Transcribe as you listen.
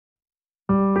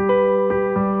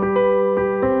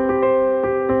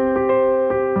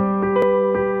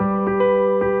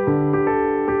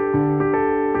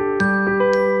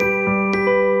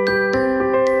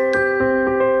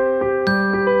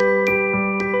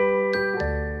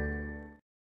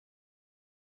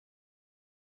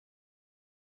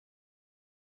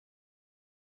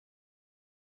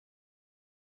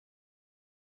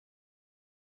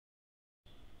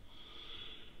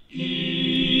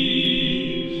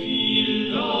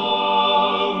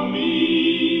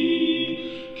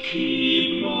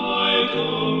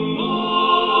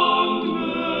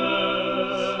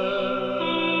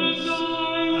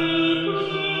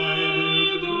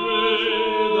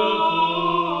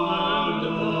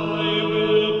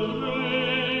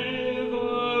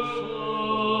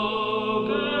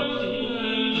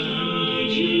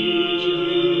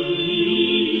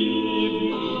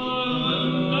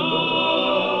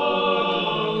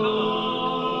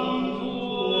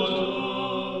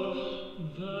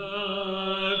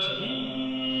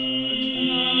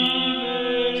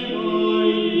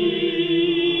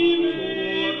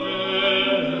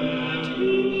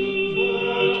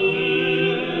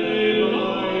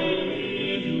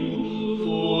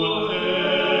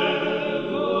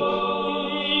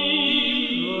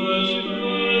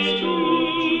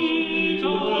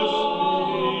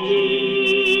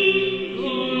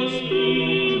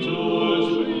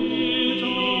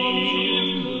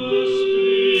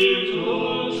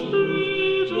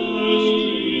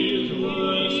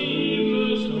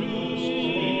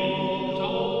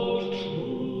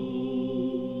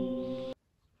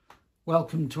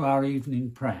Welcome to our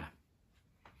evening prayer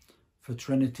for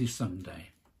Trinity Sunday.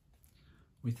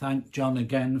 We thank John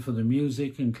again for the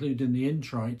music, including the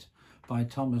introit by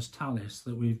Thomas Tallis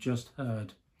that we've just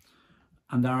heard,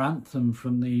 and our anthem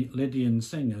from the Lydian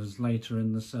singers later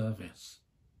in the service.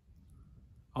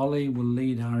 Olly will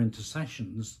lead our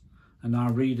intercessions, and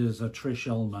our readers are Trish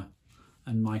Ulmer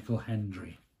and Michael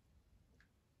Hendry.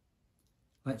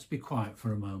 Let's be quiet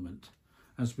for a moment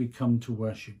as we come to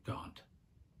worship God.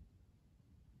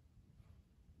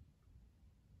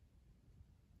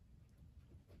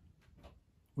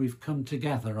 We've come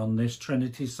together on this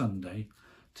Trinity Sunday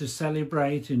to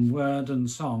celebrate in word and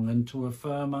song and to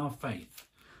affirm our faith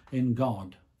in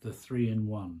God, the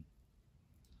Three-in-One.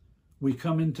 We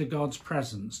come into God's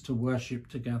presence to worship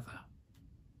together.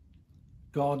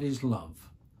 God is love,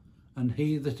 and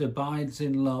he that abides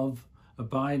in love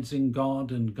abides in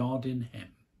God and God in him.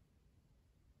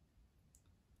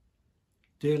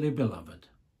 Dearly beloved,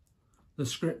 the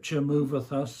Scripture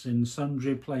moveth us in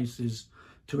sundry places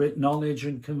to acknowledge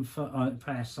and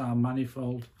confess our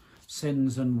manifold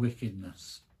sins and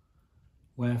wickedness.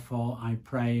 Wherefore I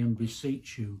pray and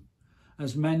beseech you,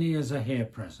 as many as are here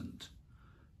present,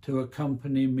 to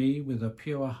accompany me with a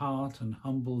pure heart and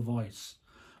humble voice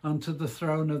unto the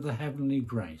throne of the heavenly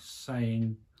grace,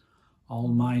 saying,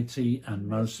 Almighty and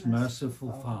most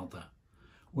merciful Father,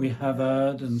 we have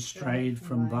erred and strayed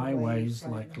from thy ways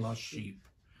like lost sheep.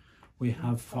 We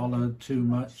have followed too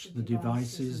much the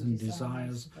devices and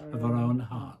desires of our own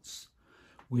hearts.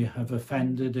 We have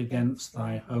offended against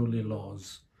thy holy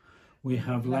laws. We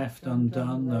have left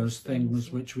undone those things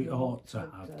which we ought to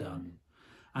have done,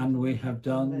 and we have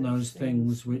done those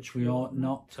things which we ought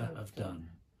not to have done,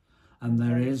 and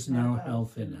there is no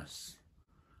health in us.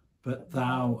 But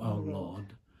thou, O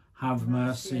Lord, have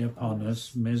mercy upon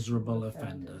us, miserable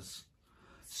offenders.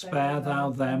 Spare thou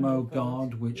them, O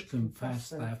God, which confess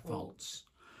their faults.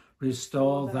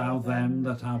 Restore thou them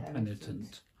that are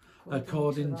penitent,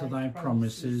 according to thy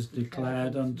promises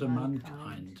declared unto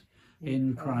mankind,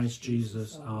 in Christ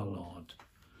Jesus our Lord.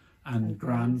 And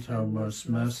grant, O most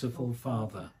merciful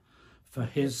Father, for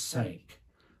his sake,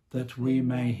 that we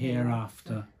may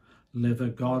hereafter live a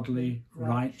godly,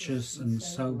 righteous, and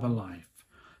sober life,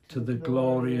 to the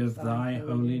glory of thy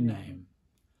holy name.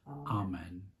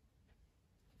 Amen.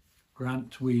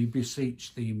 Grant, we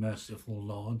beseech thee, merciful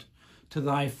Lord, to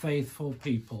thy faithful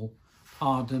people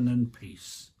pardon and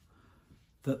peace,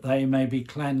 that they may be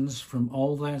cleansed from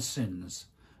all their sins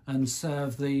and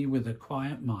serve thee with a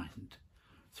quiet mind,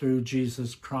 through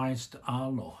Jesus Christ our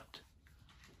Lord.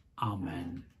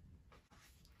 Amen.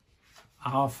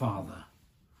 Our Father,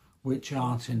 which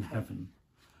art in heaven,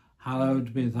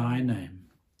 hallowed be thy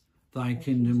name. Thy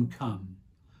kingdom come,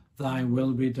 thy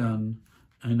will be done,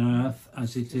 on earth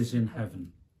as it is in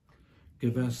heaven.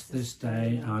 Give us this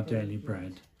day our daily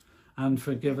bread, and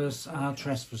forgive us our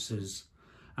trespasses,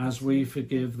 as we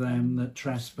forgive them that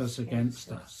trespass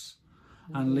against us.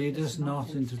 And lead us not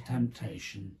into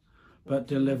temptation, but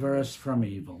deliver us from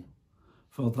evil.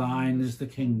 For thine is the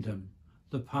kingdom,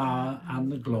 the power,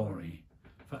 and the glory,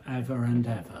 for ever and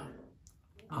ever.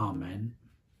 Amen.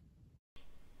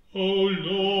 O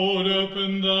Lord,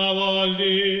 open thou our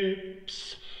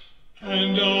lips,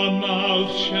 and our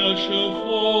mouth shall show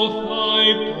forth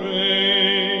thy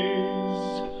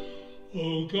praise.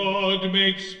 O God,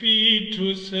 make speed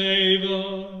to save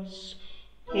us.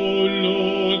 O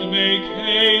Lord, make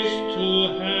haste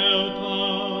to help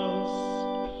us.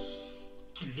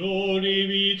 Glory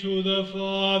be to the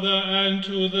Father, and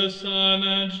to the Son,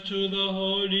 and to the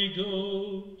Holy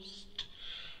Ghost,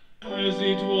 as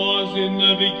it was in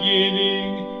the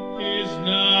beginning, is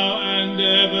now, and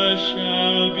ever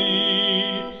shall be,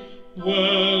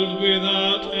 world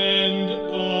without end.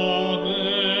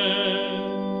 Amen.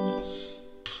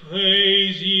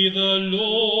 Praise ye the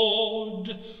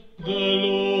Lord, the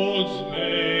Lord's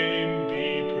name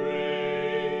be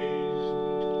praised.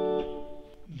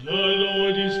 The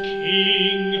Lord is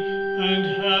King, and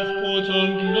hath put on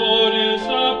glorious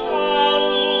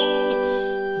apparel.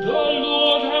 The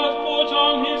Lord hath put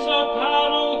on his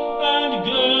apparel, and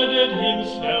girded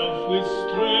himself with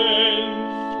strength.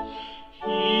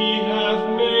 He hath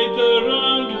made the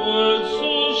round world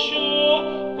so sure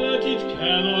that it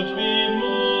cannot be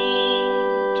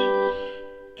moved.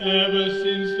 Ever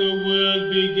since the world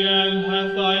began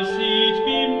hath thy seed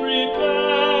been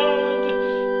prepared.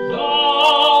 Thou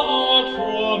art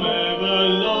from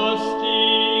everlasting.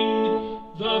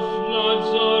 The floods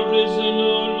are risen, O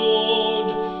Lord.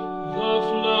 The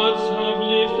floods have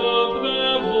lifted up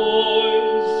their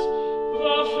voice.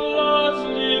 The floods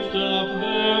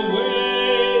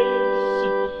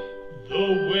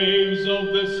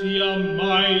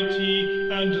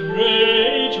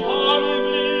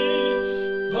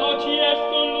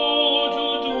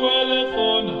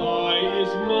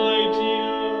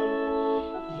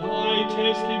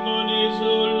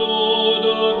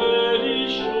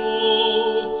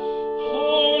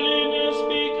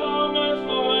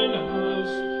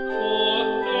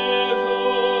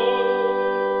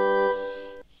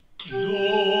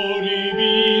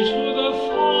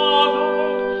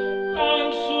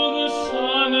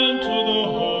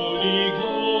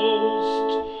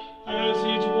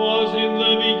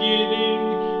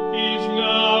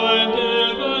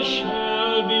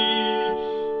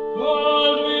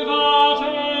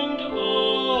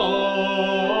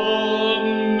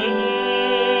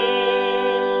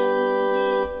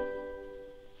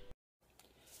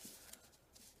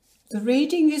The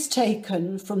reading is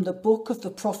taken from the book of the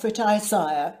prophet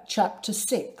Isaiah, chapter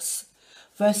 6,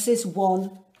 verses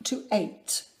 1 to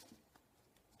 8.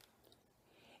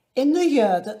 In the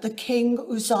year that the king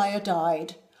Uzziah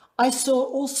died, I saw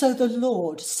also the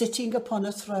Lord sitting upon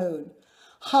a throne,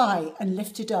 high and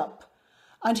lifted up,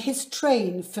 and his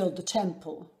train filled the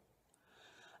temple.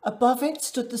 Above it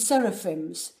stood the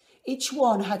seraphims, each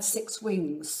one had 6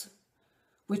 wings.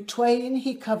 With twain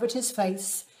he covered his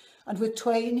face, and with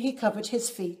twain he covered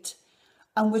his feet,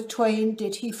 and with twain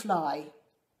did he fly.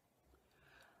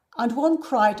 And one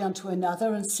cried unto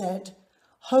another and said,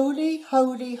 Holy,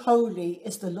 holy, holy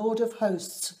is the Lord of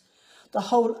hosts. The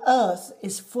whole earth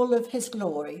is full of his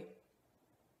glory.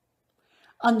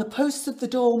 And the posts of the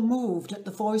door moved at the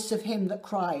voice of him that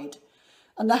cried,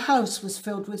 and the house was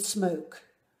filled with smoke.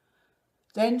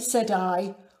 Then said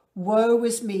I, Woe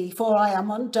is me, for I am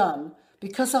undone,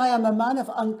 because I am a man of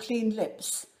unclean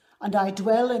lips, and I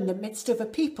dwell in the midst of a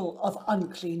people of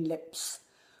unclean lips.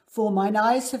 For mine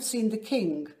eyes have seen the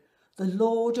King, the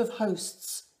Lord of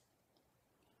hosts.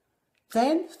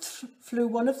 Then flew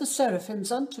one of the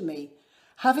seraphims unto me,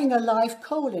 having a live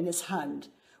coal in his hand,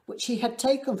 which he had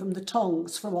taken from the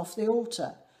tongs from off the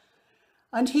altar.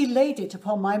 And he laid it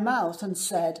upon my mouth and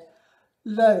said,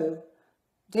 Lo,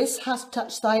 this hath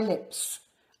touched thy lips,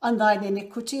 and thine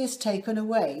iniquity is taken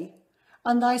away,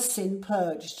 and thy sin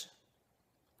purged.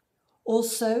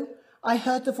 Also I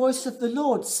heard the voice of the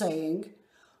Lord saying,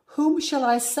 Whom shall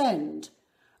I send,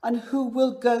 and who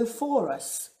will go for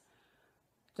us?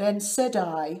 Then said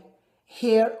I,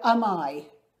 Here am I,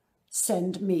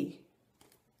 send me.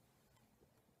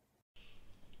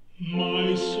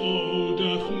 My soul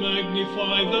doth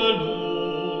magnify the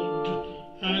Lord,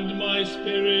 and my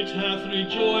spirit hath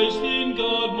rejoiced in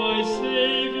God my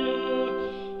Saviour,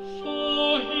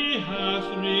 for he hath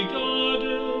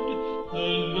regarded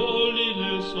the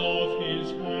lowliness of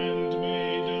his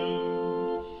handmaiden.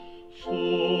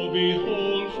 For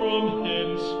behold, from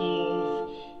henceforth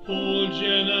all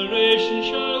generations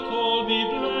shall call me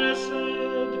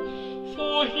blessed,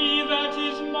 for he that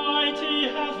is mighty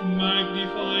hath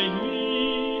magnified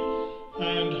me,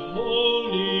 and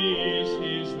holy is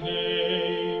his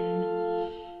name.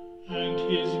 And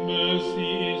his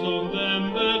mercy is on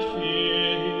them that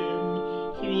fear him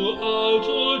throughout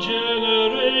all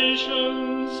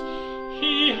generations.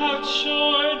 He hath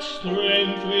showed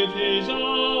strength with his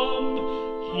arm,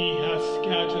 he hath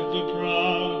scattered the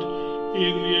proud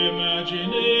in the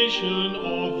imagination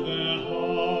of their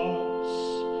hearts.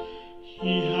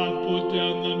 He hath put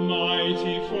down the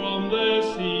mighty from their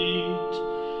seat,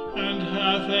 and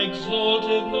hath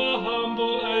exalted the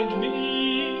humble and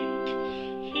meek.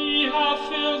 He hath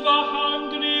filled the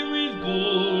hungry with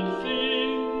good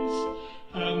things,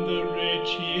 and the rich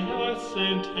he hath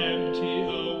sent empty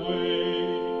away.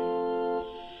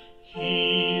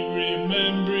 He,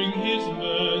 remembering his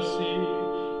mercy,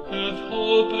 hath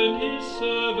holpen his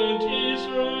servant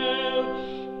Israel,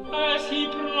 as he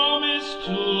promised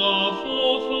to our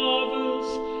forefathers,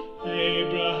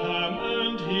 Abraham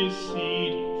and his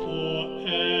seed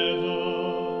forever.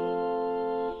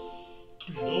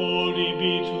 Glory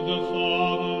be to the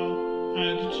Father,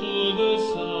 and to the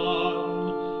Son,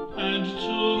 and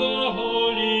to the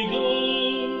Holy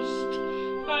Ghost,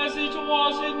 as it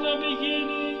was in the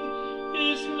beginning,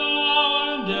 is now,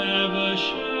 and ever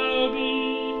shall be,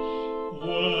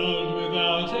 world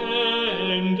without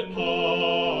end. Amen.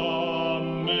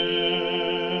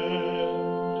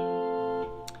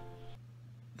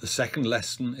 The second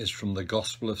lesson is from the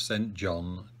Gospel of St.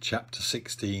 John, chapter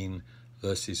 16,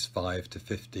 verses 5 to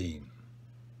 15.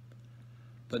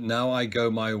 But now I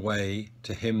go my way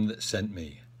to him that sent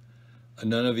me, and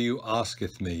none of you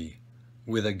asketh me,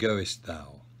 Whither goest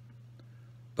thou?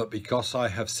 But because I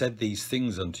have said these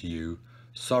things unto you,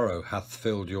 sorrow hath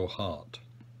filled your heart.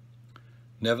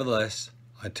 Nevertheless,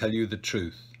 I tell you the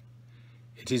truth.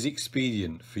 It is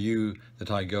expedient for you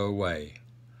that I go away.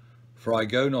 For I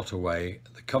go not away,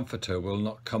 the Comforter will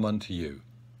not come unto you.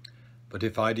 But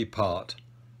if I depart,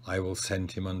 I will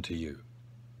send him unto you.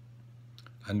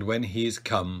 And when he is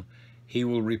come, he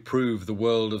will reprove the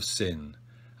world of sin,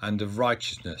 and of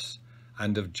righteousness,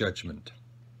 and of judgment.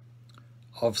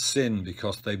 Of sin,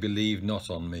 because they believe not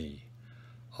on me.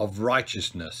 Of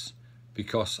righteousness,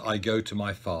 because I go to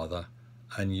my Father,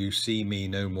 and you see me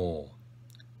no more.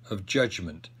 Of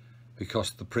judgment,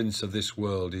 because the prince of this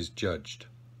world is judged.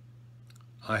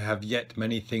 I have yet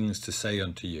many things to say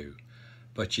unto you,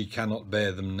 but ye cannot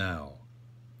bear them now.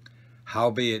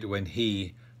 Howbeit when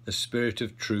he, the Spirit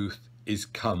of truth, is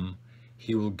come,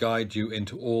 he will guide you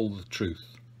into all the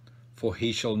truth. For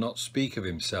he shall not speak of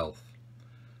himself,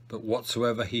 but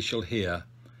whatsoever he shall hear,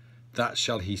 that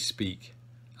shall he speak,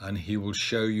 and he will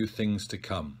show you things to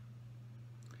come.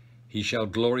 He shall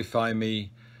glorify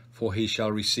me, for he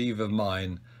shall receive of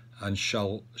mine, and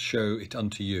shall show it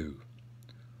unto you.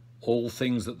 All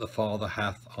things that the Father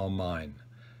hath are mine.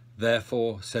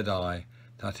 Therefore said I,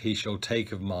 that he shall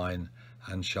take of mine,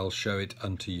 and shall show it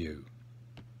unto you.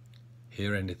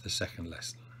 Here endeth the second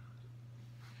lesson.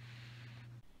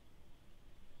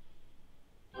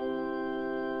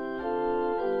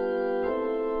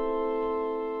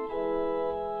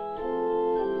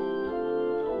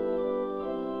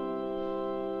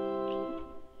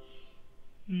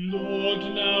 Lord,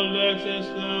 now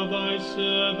lettest thou thy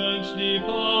servant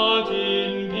depart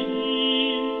in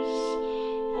peace,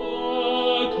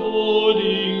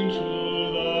 according to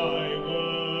thy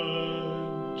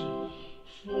word.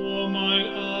 For mine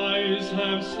eyes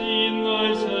have seen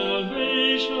thy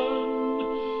salvation,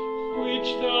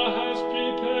 which thou hast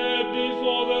prepared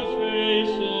before the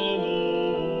face of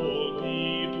all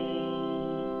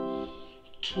people,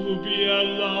 to be a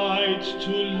light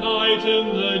to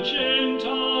lighten the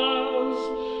Gentiles,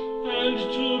 and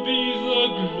to be the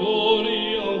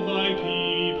glory of thy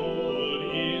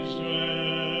people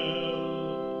Israel.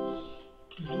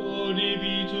 Glory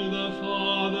be to the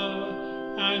Father,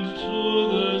 and to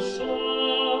the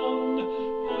Son,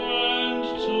 and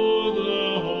to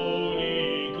the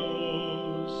Holy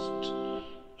Ghost,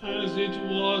 as it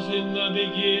was in the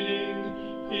beginning,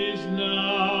 is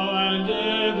now, and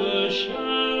ever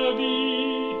shall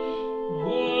be,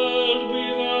 world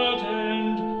without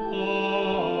end.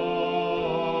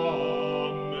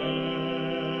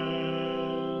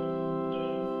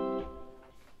 Amen.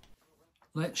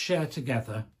 Let's share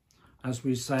together as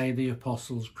we say the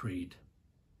Apostles' Creed.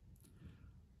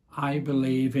 I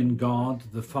believe in God,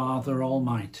 the Father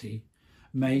Almighty,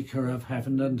 maker of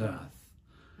heaven and earth,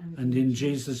 and in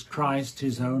Jesus Christ,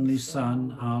 his only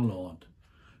Son, our Lord,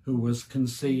 who was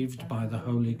conceived by the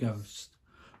Holy Ghost,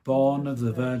 born of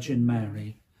the Virgin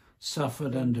Mary,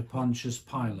 suffered under Pontius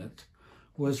Pilate,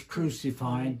 was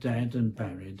crucified, dead and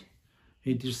buried.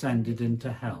 He descended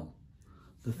into hell.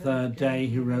 The third day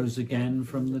he rose again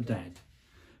from the dead.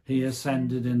 He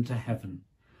ascended into heaven,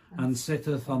 and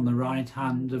sitteth on the right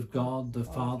hand of God the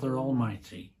Father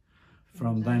Almighty.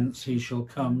 From thence he shall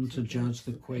come to judge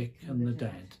the quick and the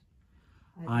dead.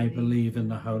 I believe in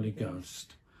the Holy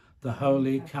Ghost, the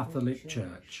Holy Catholic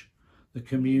Church, the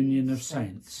communion of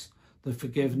saints, the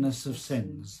forgiveness of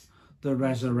sins, the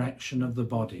resurrection of the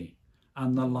body,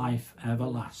 and the life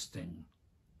everlasting.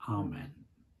 Amen.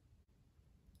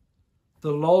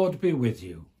 The Lord be with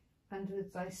you. And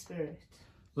with thy spirit.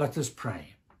 Let us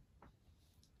pray.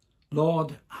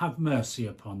 Lord, have mercy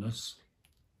upon us.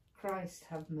 Christ,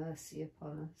 have mercy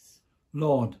upon us.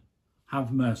 Lord,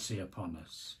 have mercy upon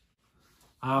us.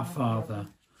 Our Father,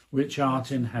 which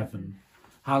art in heaven,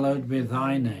 hallowed be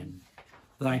thy name.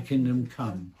 Thy kingdom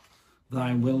come,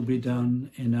 thy will be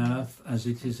done in earth as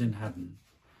it is in heaven.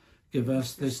 Give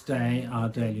us this day our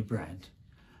daily bread,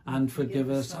 and forgive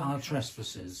us our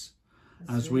trespasses,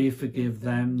 as we forgive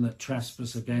them that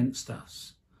trespass against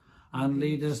us. And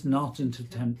lead us not into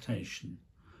temptation,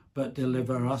 but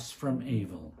deliver us from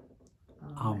evil.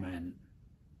 Amen.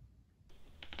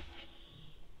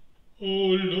 O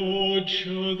Lord,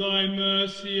 show thy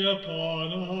mercy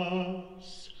upon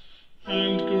us,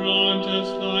 and grant us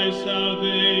thy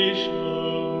salvation.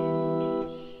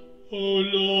 O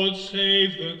Lord,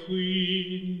 save the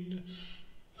Queen,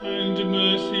 and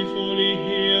mercifully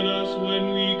hear us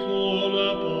when we call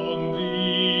upon thee.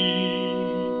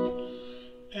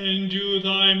 Endue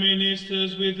thy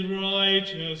ministers with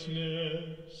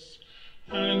righteousness,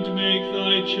 and make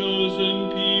thy chosen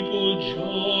people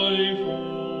joyful.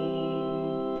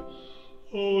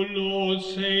 O Lord,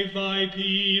 save thy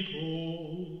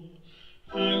people,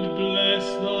 and bless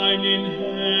thine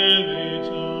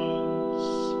inheritance.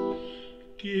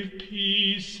 Give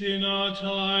peace in our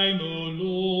time, O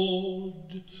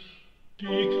Lord,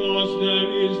 because there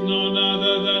is none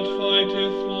other that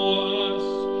fighteth for us,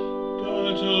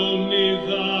 but only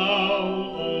thou,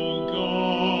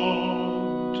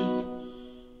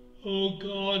 O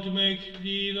God, make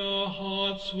clean our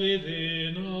hearts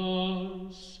within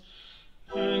us,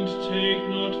 and take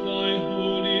not thy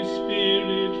Holy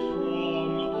Spirit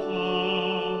from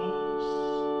us.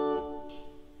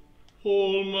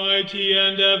 Almighty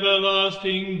and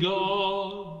everlasting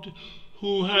God,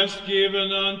 who hast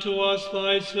given unto us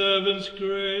thy servants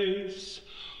grace,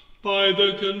 by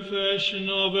the confession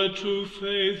of a true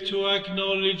faith to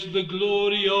acknowledge the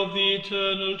glory of the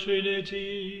eternal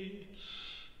Trinity,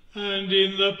 and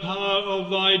in the power of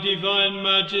thy divine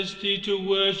majesty to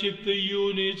worship the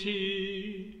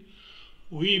unity,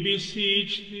 We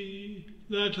beseech thee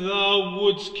that thou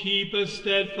wouldst keep us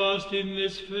steadfast in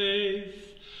this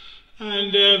faith,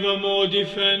 and evermore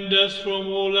defend us from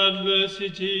all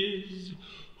adversities,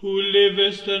 who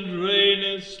livest and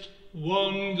reignest,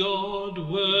 one God,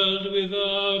 world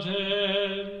without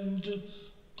end.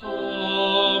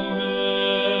 Amen.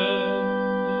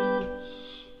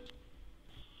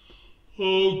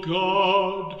 O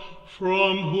God,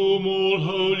 from whom all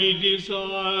holy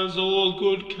desires, all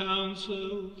good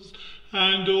counsels,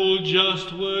 and all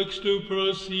just works do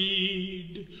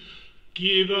proceed,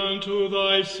 give unto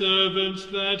thy servants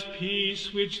that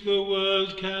peace which the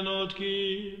world cannot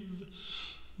give,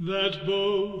 that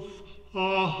both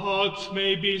our hearts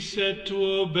may be set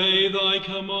to obey thy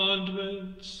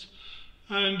commandments,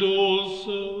 and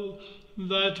also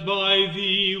that by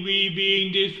thee we,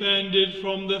 being defended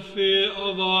from the fear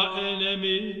of our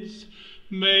enemies,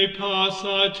 may pass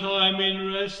our time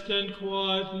in rest and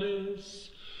quietness,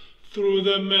 through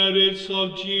the merits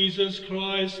of Jesus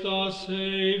Christ our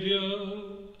Saviour.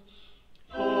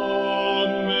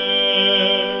 Amen.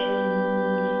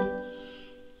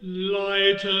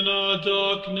 Lighten our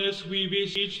darkness, we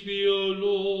beseech thee, O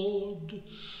Lord,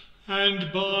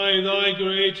 and by thy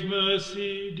great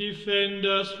mercy defend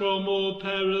us from all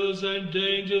perils and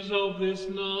dangers of this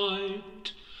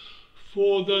night,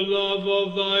 for the love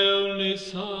of thy only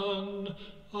Son,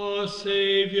 our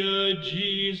Saviour,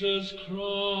 Jesus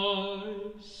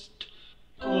Christ.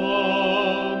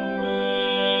 Amen.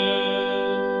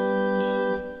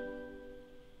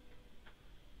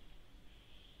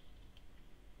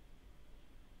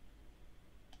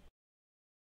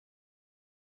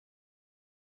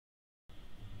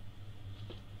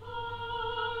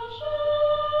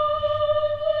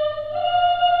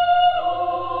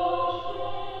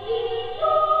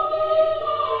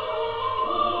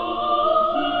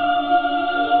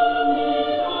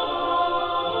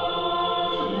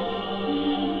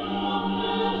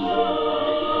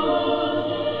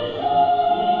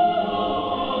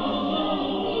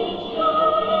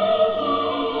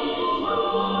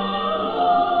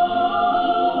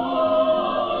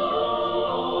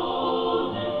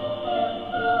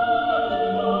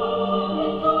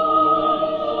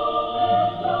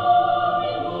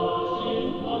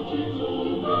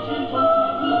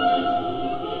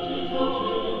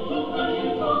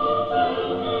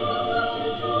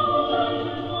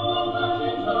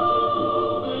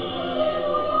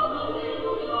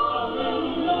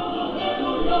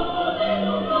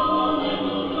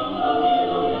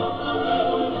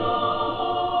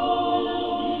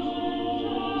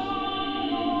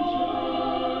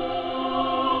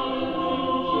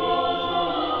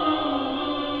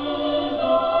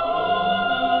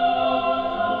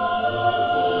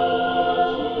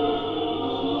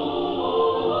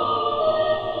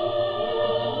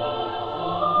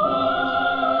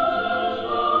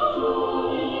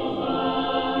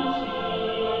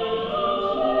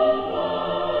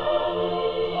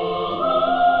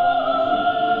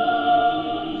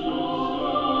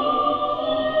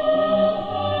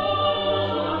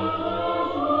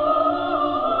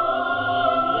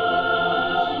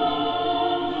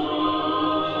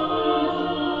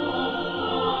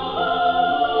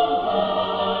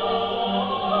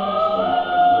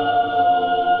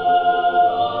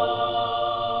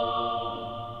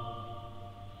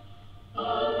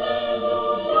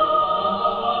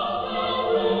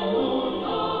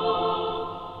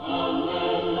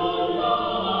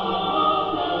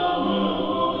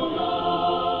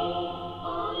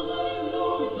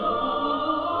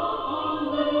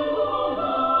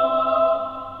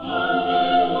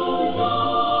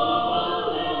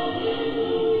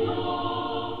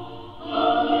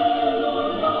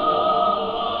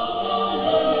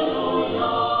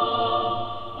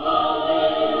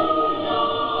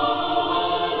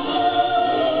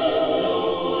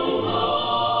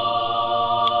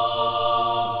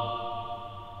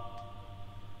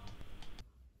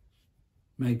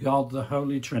 May God, the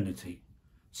Holy Trinity,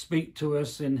 speak to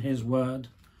us in his word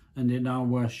and in our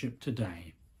worship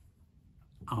today.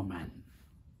 Amen.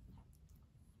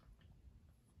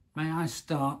 May I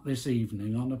start this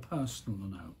evening on a personal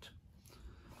note.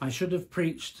 I should have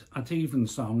preached at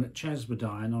Evensong at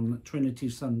Cheswardine on Trinity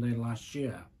Sunday last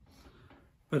year,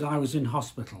 but I was in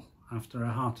hospital after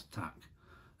a heart attack,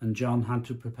 and John had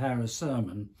to prepare a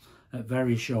sermon at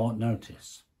very short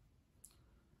notice.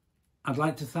 I'd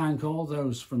like to thank all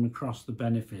those from across the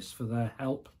benefice for their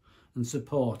help and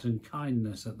support and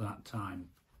kindness at that time.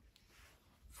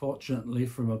 Fortunately,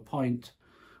 from a point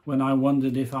when I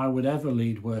wondered if I would ever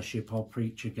lead worship or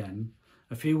preach again,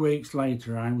 a few weeks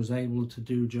later I was able to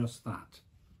do just that.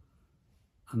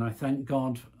 And I thank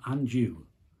God and you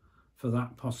for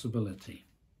that possibility.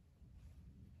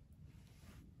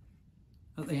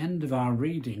 At the end of our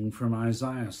reading from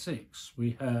Isaiah 6,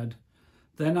 we heard,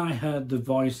 "Then I heard the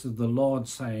voice of the Lord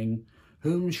saying,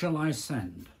 'Whom shall I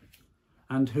send?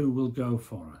 And who will go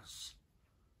for us?'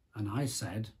 And I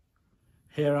said,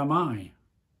 'Here am I.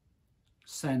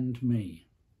 Send me.'"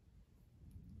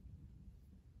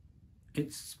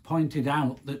 It's pointed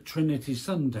out that Trinity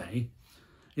Sunday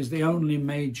is the only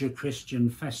major Christian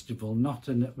festival not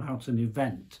about an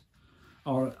event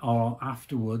or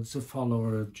afterwards a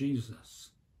follower of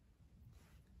Jesus.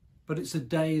 But it's a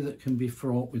day that can be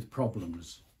fraught with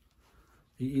problems.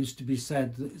 It used to be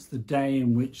said that it's the day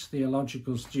in which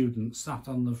theological students sat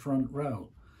on the front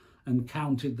row and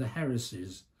counted the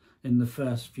heresies in the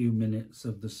first few minutes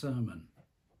of the sermon.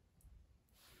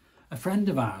 A friend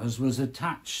of ours was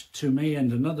attached to me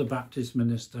and another Baptist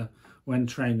minister when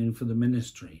training for the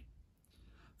ministry.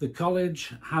 The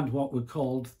college had what were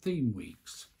called theme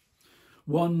weeks.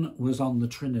 One was on the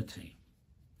Trinity.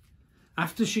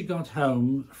 After she got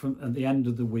home at the end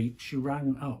of the week, she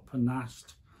rang up and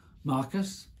asked,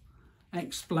 "Marcus,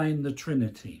 explain the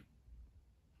Trinity."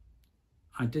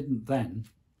 I didn't then,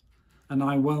 and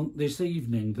I won't this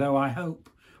evening, though I hope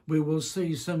we will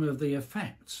see some of the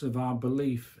effects of our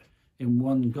belief in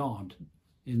one God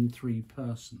in three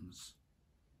persons.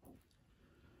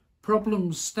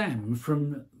 Problems stem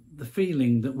from the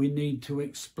feeling that we need to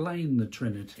explain the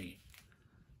Trinity.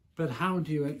 But how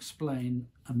do you explain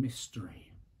a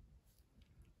mystery?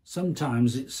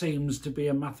 Sometimes it seems to be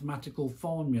a mathematical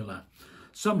formula.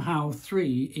 Somehow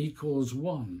 3 equals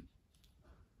 1.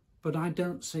 But I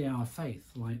don't see our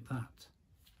faith like that.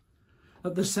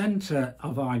 At the centre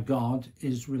of our God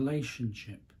is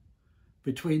relationship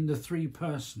between the three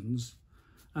persons,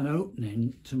 an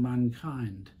opening to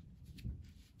mankind.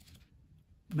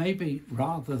 Maybe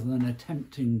rather than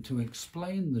attempting to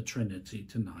explain the Trinity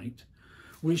tonight,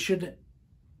 we should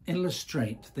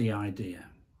illustrate the idea.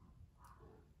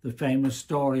 The famous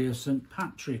story of St.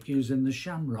 Patrick using the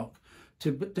shamrock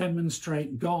to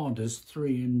demonstrate God as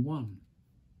 3 in 1.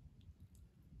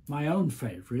 My own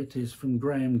favourite is from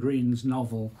Graham Greene's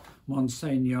novel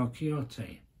Monsignor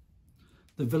Quixote.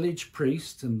 The village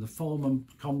priest and the former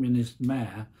communist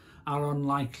mayor are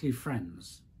unlikely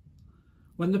friends.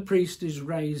 When the priest is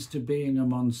raised to being a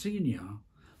Monsignor,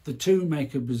 the two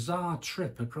make a bizarre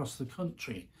trip across the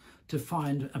country to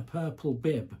find a purple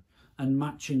bib and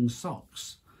matching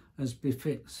socks as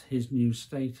befits his new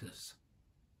status.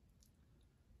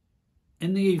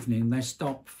 In the evening, they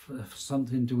stop for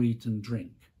something to eat and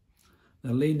drink.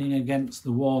 They're leaning against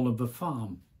the wall of a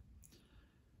farm.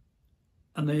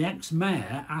 And the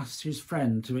ex-mayor asks his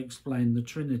friend to explain the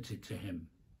Trinity to him.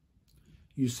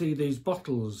 "You see these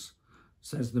bottles,"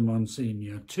 says the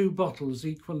Monsignor, "2 bottles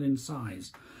equal in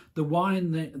size. The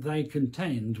wine that they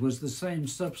contained was the same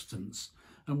substance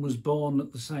and was born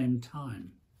at the same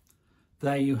time.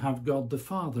 There you have God the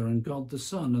Father and God the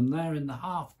Son, and there in the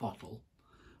half bottle,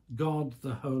 God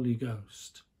the Holy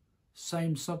Ghost.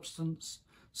 Same substance,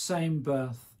 same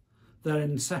birth. They're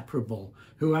inseparable.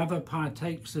 Whoever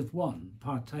partakes of one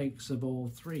partakes of all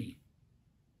 3.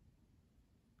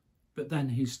 But then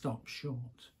he stops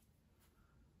short.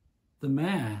 The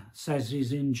mayor says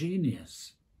he's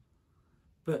ingenious,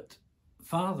 but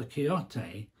Father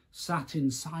Quixote sat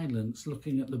in silence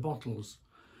looking at the bottles.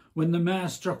 When the mayor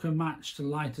struck a match to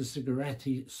light a cigarette,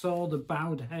 he saw the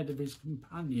bowed head of his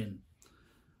companion.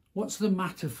 "What's the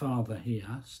matter, Father?" he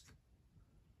asked.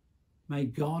 "May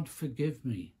God forgive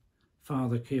me,"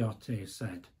 Father Quixote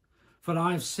said, "for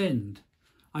I've sinned.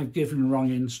 I've given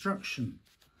wrong instruction.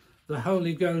 The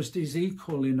Holy Ghost is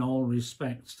equal in all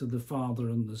respects to the Father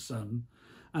and the Son,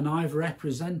 and I've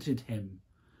represented him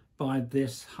by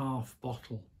this half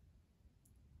bottle."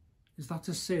 "Is that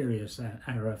a serious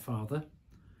error, Father?"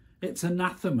 "It's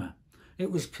anathema.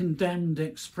 It was condemned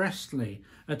expressly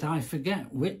at I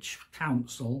forget which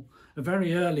council, a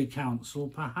very early council,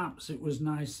 perhaps it was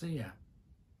Nicaea."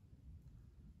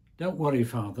 "Don't worry,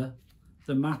 Father.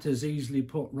 The matter's easily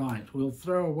put right. We'll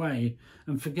throw away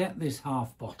and forget this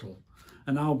half bottle,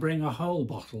 and I'll bring a whole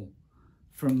bottle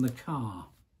from the car."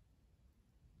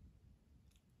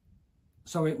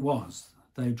 So it was.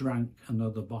 They drank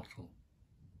another bottle.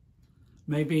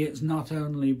 Maybe it's not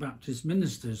only Baptist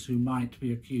ministers who might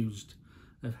be accused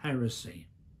of heresy.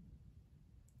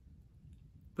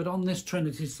 But on this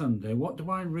Trinity Sunday, what do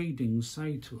our readings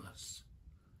say to us?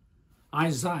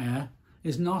 Isaiah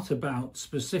is not about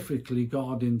specifically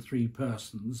God in 3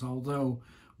 persons, although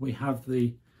we have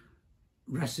the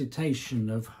recitation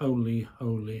of Holy,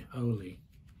 Holy, Holy.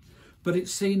 but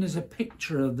it's seen as a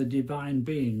picture of the divine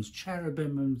beings,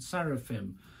 cherubim and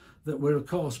seraphim, that were of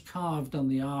course carved on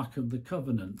the Ark of the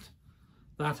Covenant,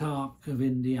 that Ark of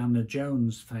Indiana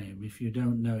Jones fame, if you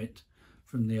don't know it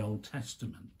from the Old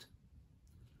Testament.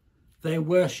 They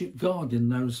worship God in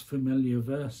those familiar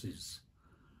verses.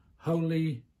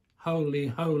 Holy, holy,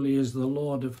 holy is the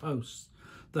Lord of hosts.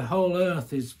 The whole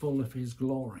earth is full of his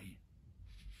glory.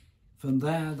 From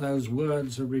there, those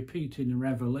words are repeated in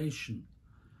Revelation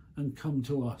and come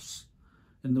to us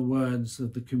in the words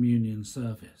of the communion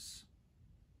service.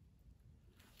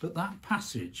 But that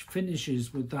passage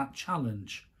finishes with that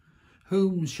challenge: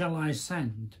 whom shall I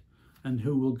send, and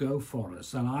who will go for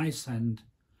us? And I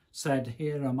said,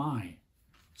 here am I,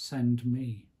 send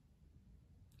me.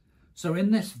 So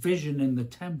in this vision in the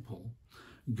temple,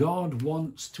 God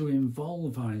wants to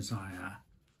involve Isaiah,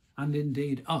 and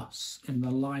indeed us, in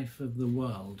the life of the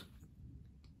world,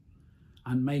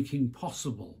 and making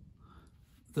possible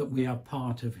that we are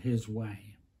part of his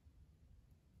way.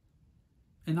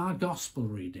 In our gospel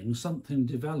reading, something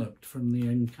developed from the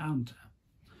encounter.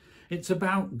 It's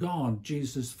about God,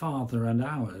 Jesus' Father, and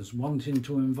ours, wanting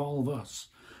to involve us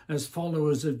as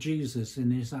followers of Jesus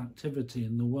in his activity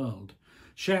in the world,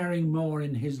 sharing more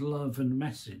in his love and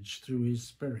message through his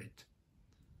Spirit.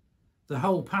 The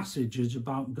whole passage is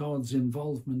about God's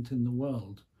involvement in the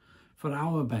world for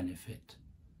our benefit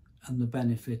and the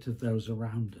benefit of those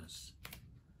around us.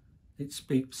 It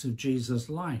speaks of Jesus'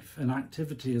 life and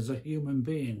activity as a human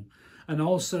being, and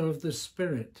also of the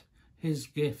Spirit, his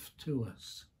gift to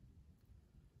us.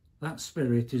 That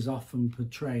Spirit is often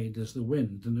portrayed as the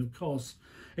wind, and of course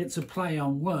it's a play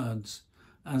on words,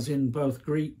 as in both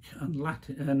Greek and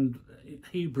Latin and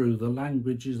Hebrew, the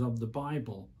languages of the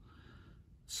Bible.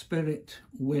 Spirit,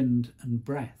 wind and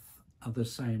breath are the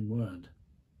same word.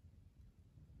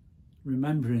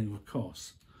 Remembering, of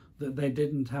course, that they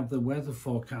didn't have the weather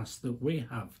forecast that we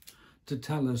have to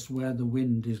tell us where the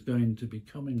wind is going to be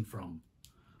coming from,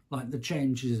 like the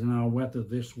changes in our weather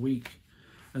this week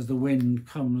as the wind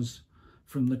comes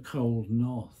from the cold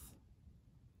north.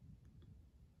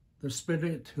 The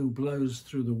Spirit who blows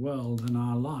through the world and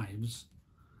our lives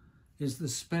is the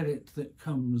Spirit that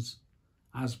comes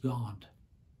as God.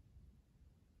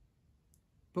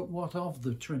 But what of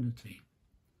the Trinity?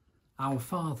 Our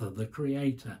Father, the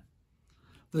Creator,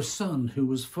 the Son who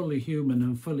was fully human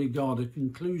and fully God, a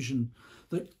conclusion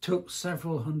that took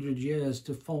several hundred years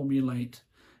to formulate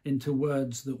into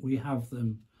words that we have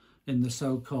them in the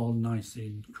so-called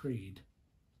Nicene Creed.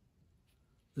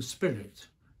 The Spirit,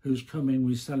 whose coming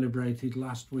we celebrated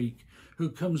last week, who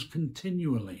comes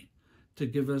continually to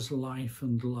give us life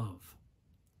and love.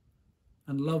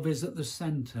 And love is at the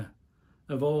centre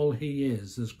of all he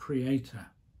is as Creator,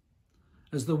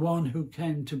 as the one who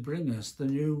came to bring us the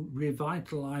new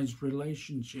revitalised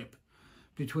relationship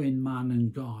between man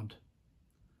and God,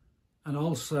 and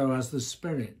also as the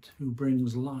Spirit who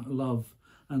brings love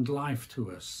and life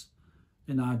to us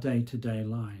in our day-to-day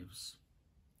lives.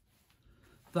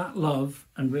 That love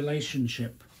and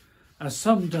relationship are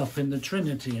summed up in the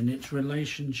Trinity and its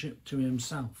relationship to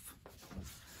himself.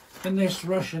 In this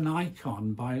Russian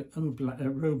icon by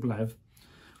Rublev,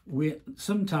 we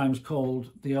sometimes called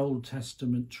the Old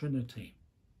Testament Trinity.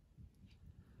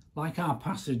 Like our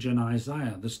passage in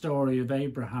Isaiah, the story of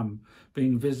Abraham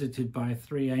being visited by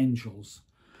 3 angels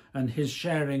and his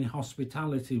sharing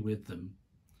hospitality with them,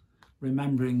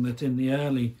 remembering that in the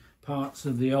early parts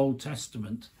of the Old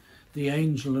Testament, the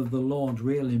angel of the Lord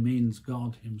really means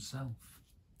God himself.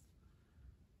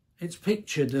 It's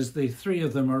pictured as the 3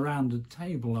 of them around a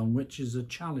table on which is a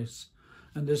chalice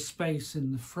and a space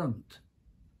in the front,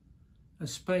 a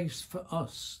space for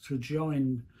us to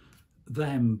join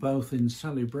them both in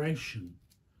celebration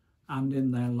and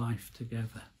in their life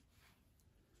together.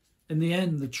 In the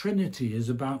end, the Trinity is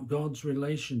about God's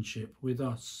relationship with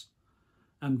us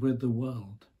and with the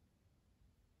world.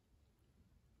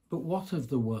 But what of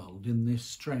the world in this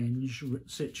strange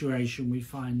situation we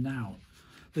find now?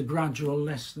 The gradual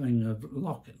lessening of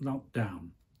lockdown,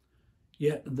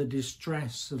 yet the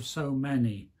distress of so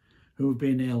many who have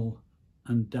been ill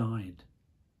and died.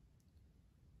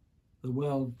 The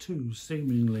world too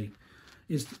seemingly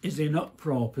is in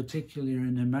uproar, particularly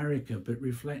in America, but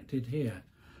reflected here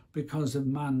because of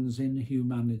man's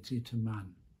inhumanity to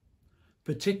man,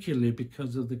 particularly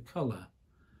because of the colour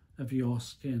of your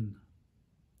skin.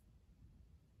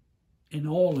 In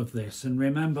all of this, and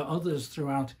remember others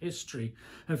throughout history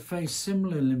have faced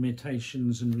similar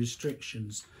limitations and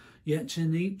restrictions, yet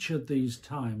in each of these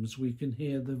times we can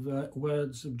hear the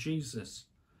words of Jesus,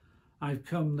 "I've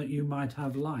come that you might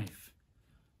have life,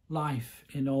 life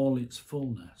in all its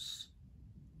fullness."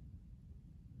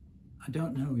 I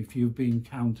don't know if you've been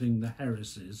counting the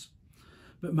heresies,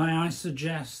 but may I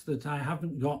suggest that I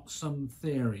haven't got some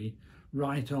theory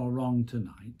right or wrong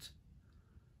tonight?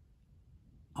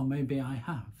 Or maybe I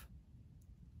have.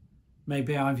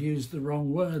 Maybe I've used the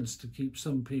wrong words to keep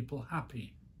some people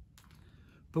happy.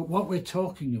 But what we're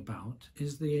talking about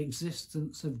is the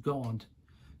existence of God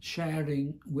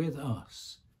sharing with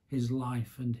us his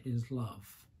life and his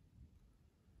love.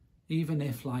 Even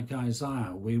if, like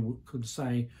Isaiah, we could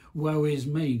say, woe is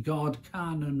me, God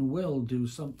can and will do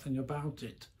something about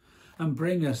it and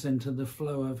bring us into the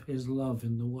flow of his love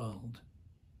in the world.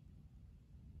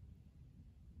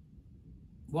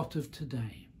 What of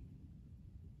today?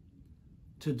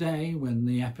 Today, when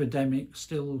the epidemic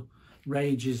still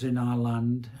rages in our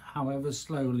land, however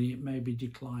slowly it may be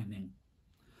declining.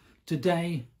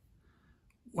 Today,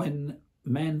 when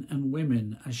men and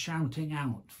women are shouting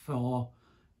out for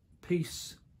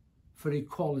peace, for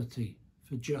equality,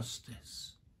 for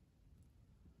justice.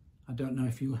 I don't know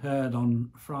if you heard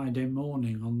on Friday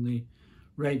morning on the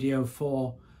Radio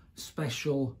 4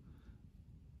 special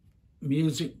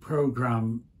music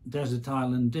programme Desert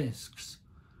Island Discs,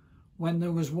 when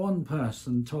there was one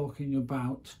person talking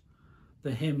about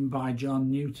the hymn by John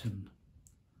Newton,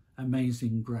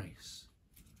 Amazing Grace.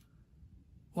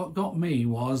 What got me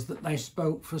was that they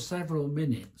spoke for several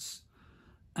minutes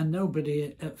and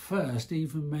nobody at first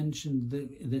even mentioned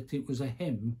that it was a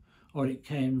hymn or it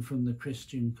came from the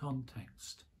Christian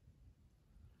context.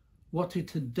 What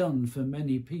it had done for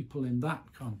many people in that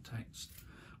context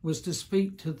was to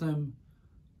speak to them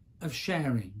of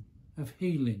sharing, of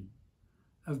healing,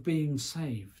 of being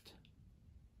saved.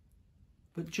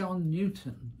 But John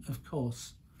Newton, of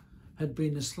course, had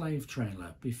been a slave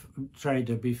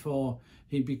trader before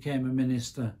he became a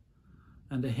minister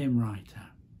and a hymn writer.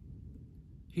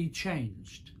 He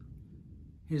changed.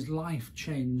 His life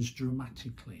changed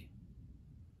dramatically.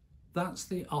 That's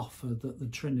the offer that the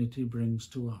Trinity brings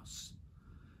to us,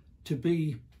 to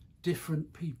be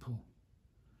different people,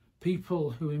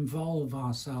 people who involve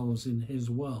ourselves in his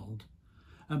world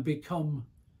and become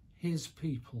his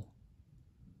people,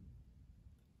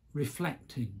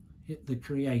 reflecting the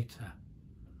Creator,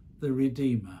 the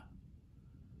Redeemer,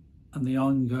 and the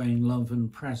ongoing love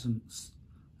and presence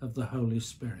of the Holy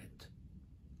Spirit.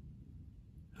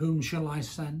 Whom shall I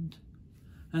send?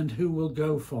 And who will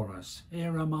go for us?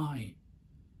 Here am I,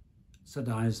 said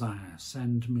Isaiah,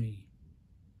 send me.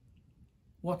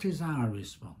 What is our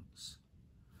response?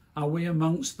 Are we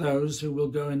amongst those who will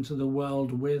go into the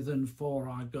world with and for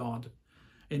our God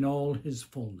in all his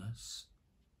fullness?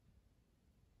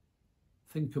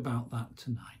 Think about that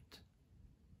tonight.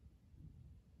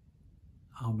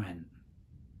 Amen.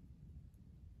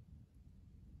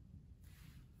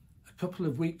 A couple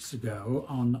of weeks ago,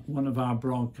 on one of our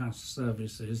broadcast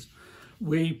services,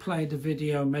 we played a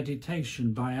video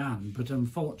meditation by Anne, but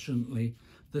unfortunately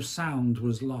the sound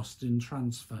was lost in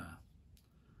transfer.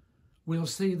 We'll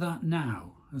see that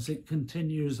now as it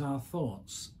continues our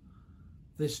thoughts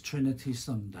this Trinity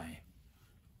Sunday.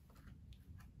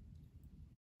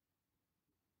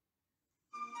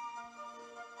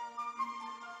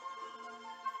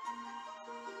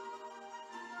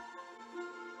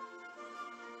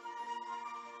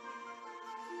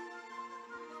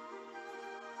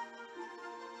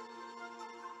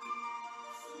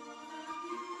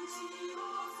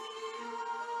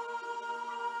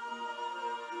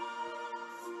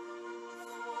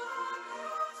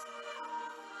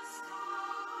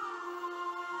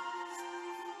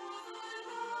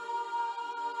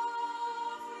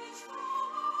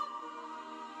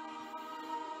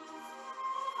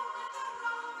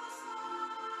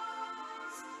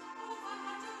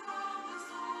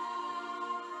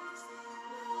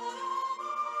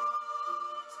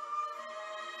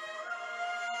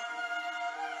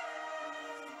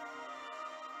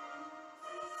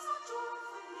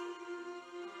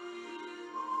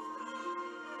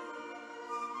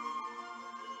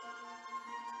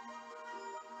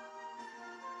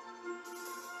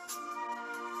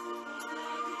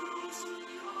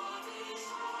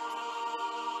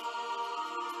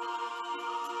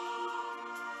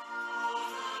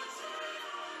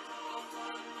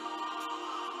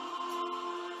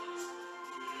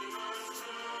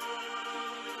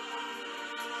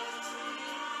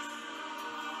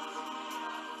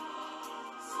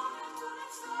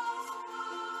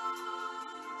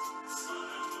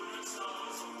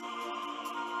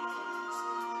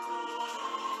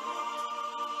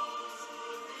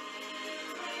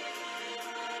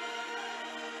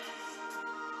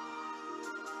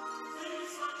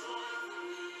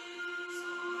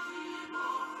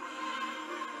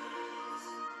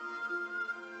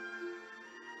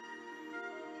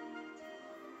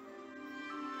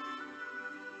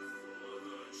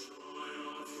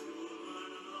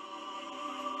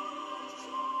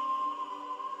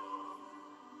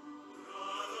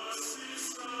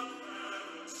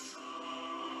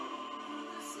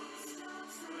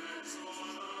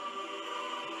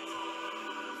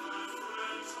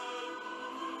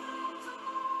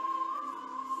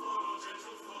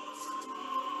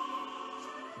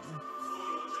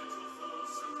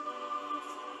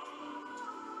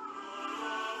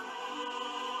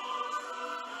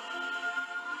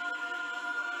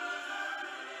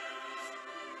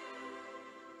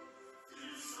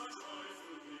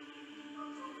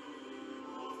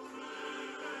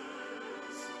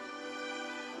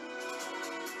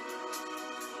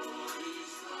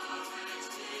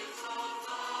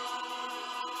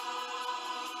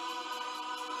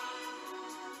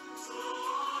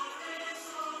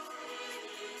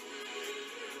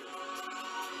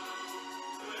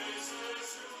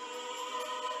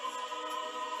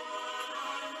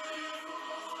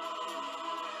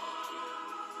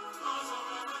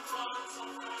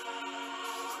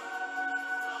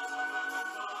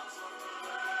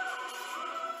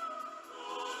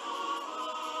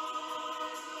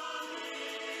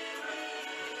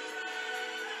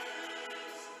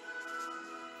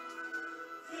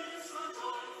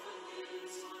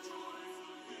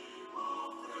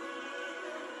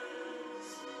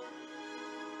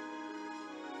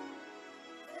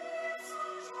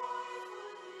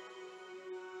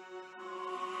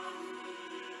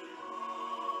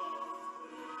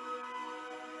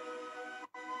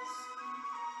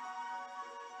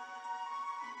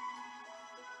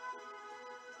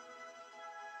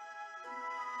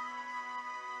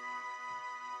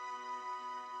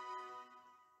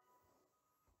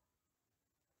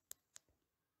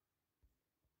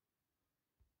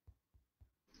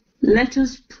 Let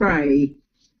us pray.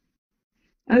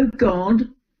 O God,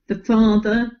 the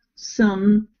Father,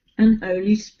 Son, and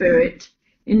Holy Spirit,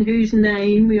 in whose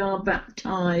name we are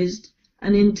baptized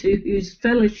and into whose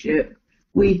fellowship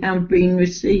we have been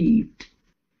received,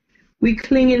 we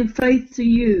cling in faith to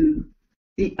you,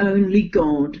 the only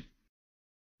God.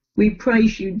 We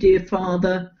praise you, dear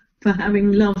Father, for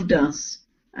having loved us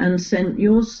and sent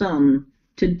your Son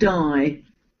to die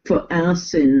for our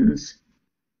sins.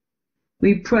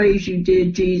 We praise you,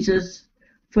 dear Jesus,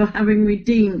 for having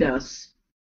redeemed us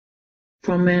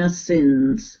from our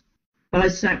sins by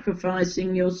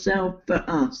sacrificing yourself for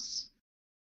us.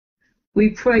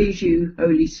 We praise you,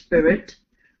 Holy Spirit,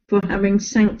 for having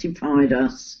sanctified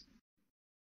us.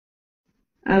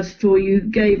 As for you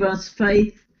gave us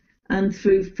faith, and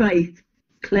through faith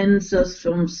cleansed us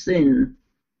from sin.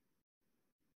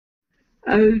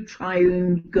 O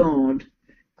triune God,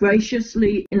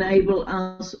 graciously enable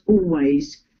us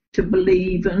always to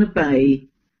believe and obey,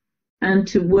 and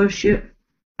to worship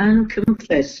and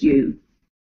confess you,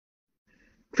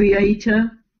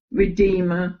 Creator,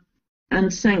 Redeemer,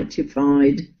 and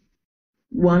Sanctified,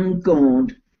 one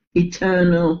God,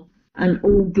 eternal and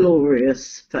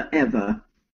all-glorious forever.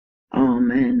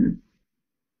 Amen.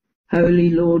 Holy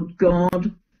Lord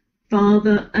God,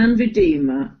 Father and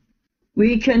Redeemer,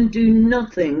 we can do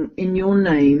nothing in your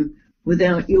name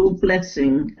without your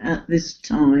blessing at this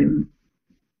time.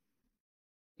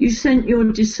 You sent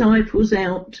your disciples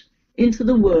out into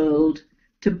the world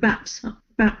to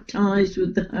baptize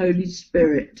with the Holy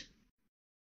Spirit,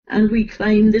 and we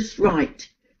claim this right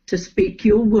to speak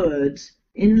your words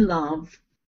in love,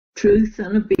 truth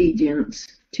and obedience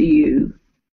to you,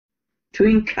 to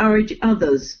encourage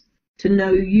others to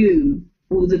know you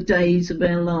all the days of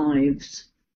our lives.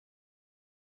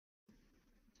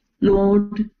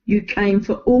 Lord, you came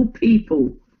for all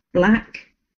people, black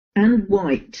and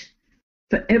white,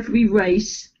 for every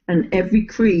race and every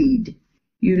creed.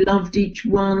 You loved each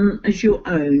one as your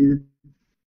own.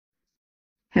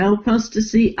 Help us to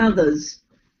see others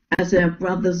as our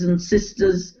brothers and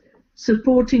sisters,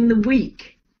 supporting the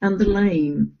weak and the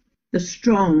lame, the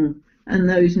strong and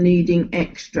those needing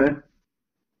extra.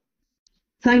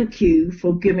 Thank you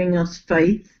for giving us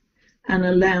faith and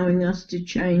allowing us to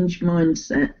change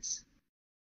mindsets.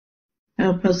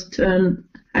 Help us turn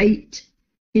hate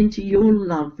into your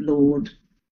love, Lord.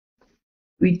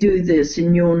 We do this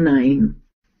in your name.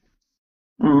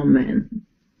 Amen.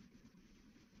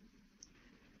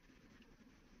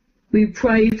 We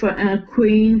pray for our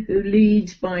Queen who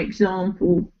leads by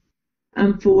example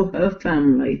and for her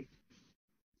family,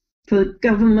 for the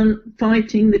government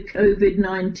fighting the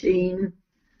COVID-19,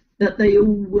 that they all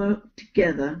work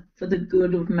together for the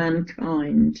good of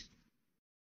mankind.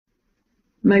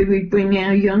 May we bring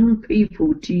our young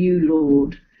people to you,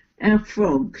 Lord, our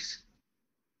frogs,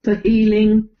 for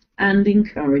healing and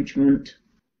encouragement.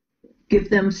 Give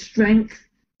them strength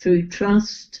through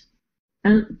trust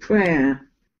and prayer,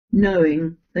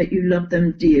 knowing that you love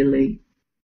them dearly.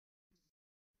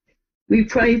 We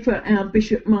pray for our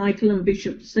Bishop Michael and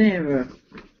Bishop Sarah,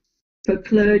 for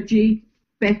clergy,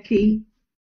 Becky,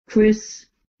 Chris,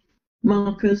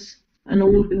 Marcus, and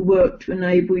all who work to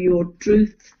enable your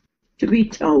truth to be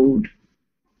told.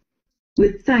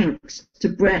 With thanks to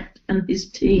Brett and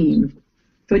his team,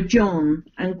 for John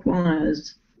and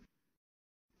choirs.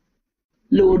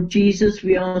 Lord Jesus,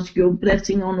 we ask your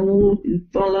blessing on all who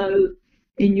follow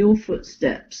in your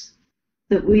footsteps,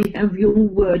 that we have your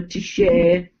word to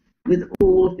share with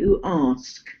all who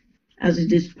ask, as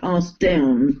it is passed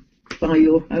down by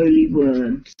your holy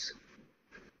words.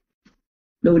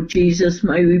 Lord Jesus,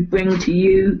 may we bring to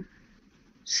you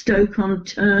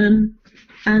Stoke-on-Tern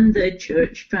and their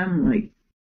church family.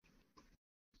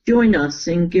 Join us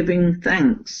in giving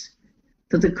thanks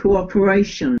for the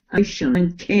cooperation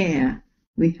and care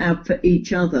we have for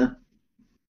each other.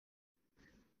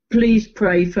 Please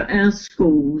pray for our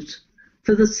schools,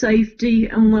 for the safety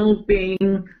and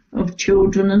well-being of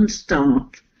children and staff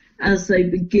as they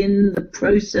begin the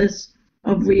process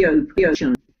of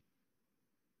reopening.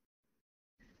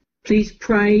 Please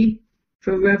pray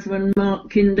for Rev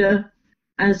Marcus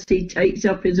as he takes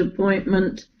up his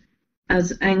appointment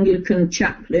as Anglican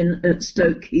chaplain at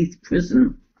Stoke Heath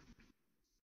Prison.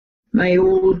 May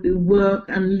all who work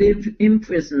and live in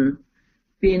prison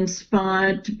be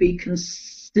inspired to be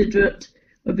considerate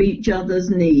of each other's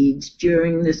needs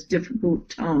during this difficult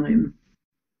time.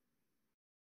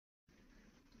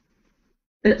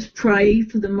 Let's pray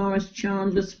for the Morris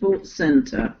Chandler Sports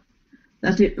Centre,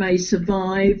 that it may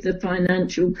survive the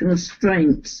financial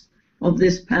constraints of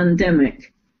this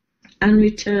pandemic and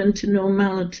return to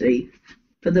normality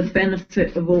for the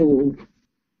benefit of all.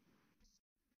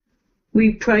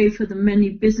 We pray for the many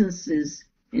businesses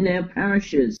in our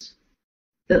parishes,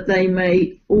 that they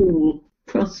may all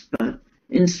prosper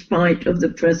in spite of the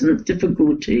present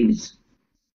difficulties.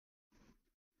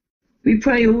 We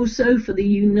pray also for the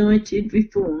United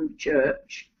Reformed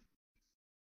Church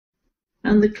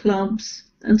and the clubs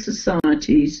and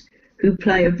societies who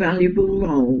play a valuable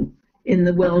role in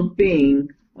the well-being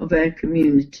of our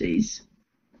communities,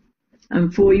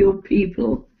 and for your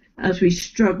people as we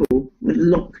struggle with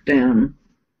lockdown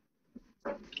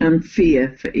and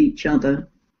fear for each other.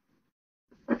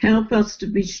 Help us to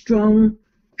be strong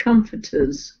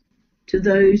comforters to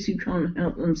those who can't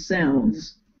help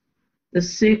themselves, the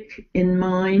sick in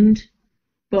mind,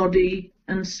 body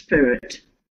and spirit.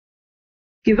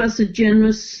 Give us a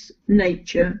generous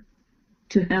nature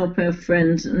to help our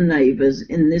friends and neighbours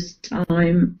in this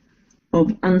time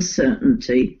of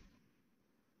uncertainty,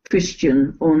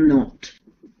 Christian or not.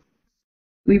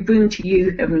 We bring to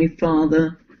you, Heavenly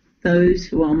Father, those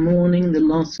who are mourning the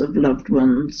loss of loved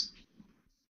ones,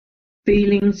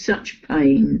 feeling such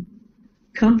pain.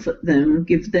 Comfort them,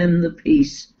 give them the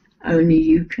peace only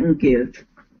you can give.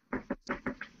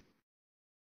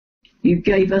 You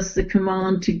gave us the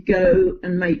command to go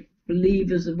and make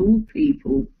believers of all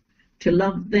people, to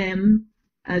love them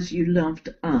as you loved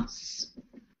us,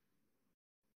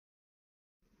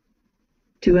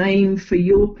 to aim for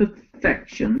your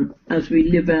perfection as we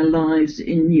live our lives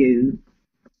in you.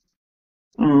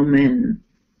 Amen.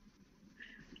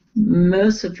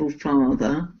 Merciful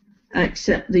Father,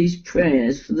 accept these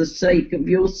prayers for the sake of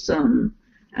your Son,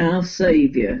 our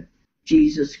Saviour,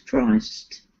 Jesus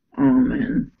Christ.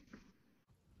 Amen.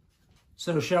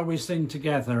 So shall we sing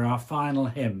together our final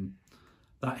hymn,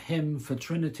 that hymn for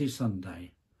Trinity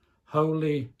Sunday.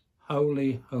 Holy,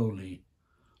 holy, holy,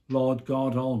 Lord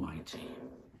God Almighty.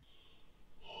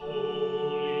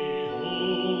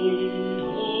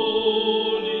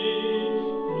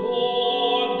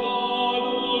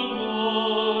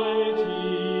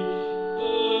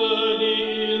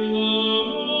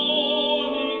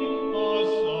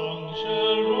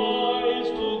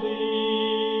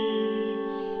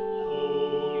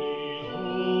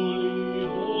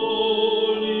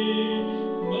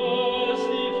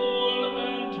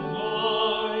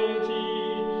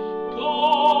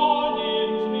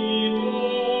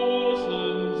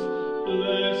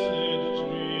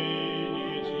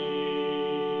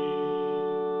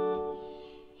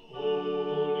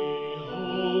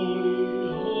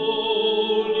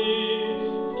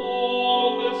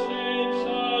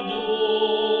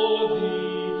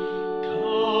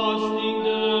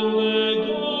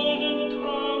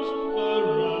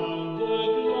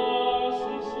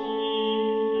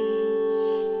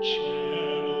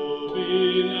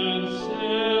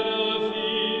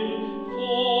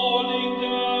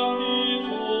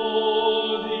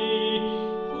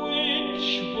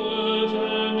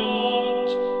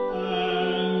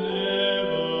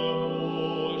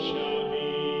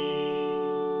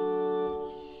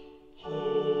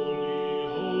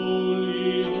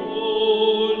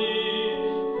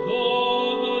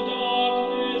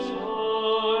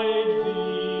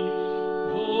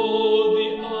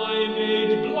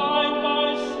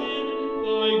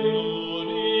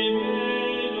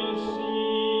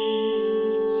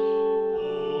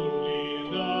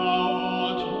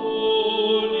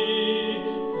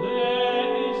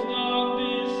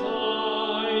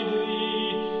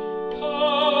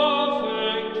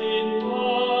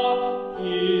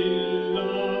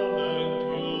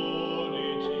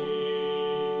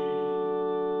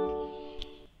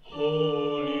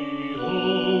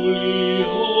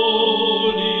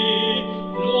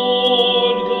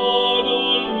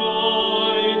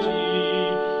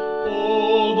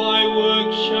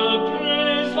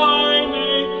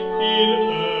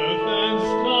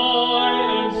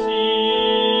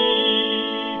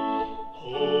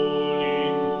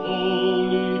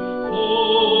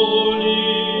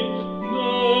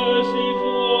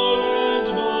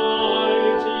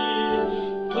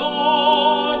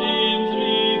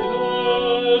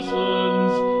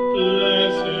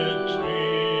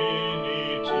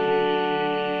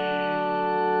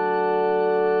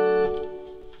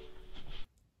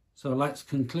 So let's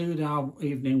conclude our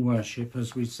evening worship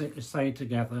as we say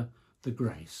together the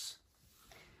grace.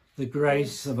 The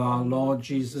grace of our Lord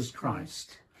Jesus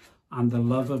Christ, and the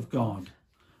love of God,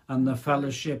 and the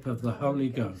fellowship of the Holy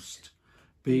Ghost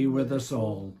be with us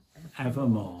all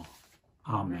evermore.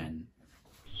 Amen.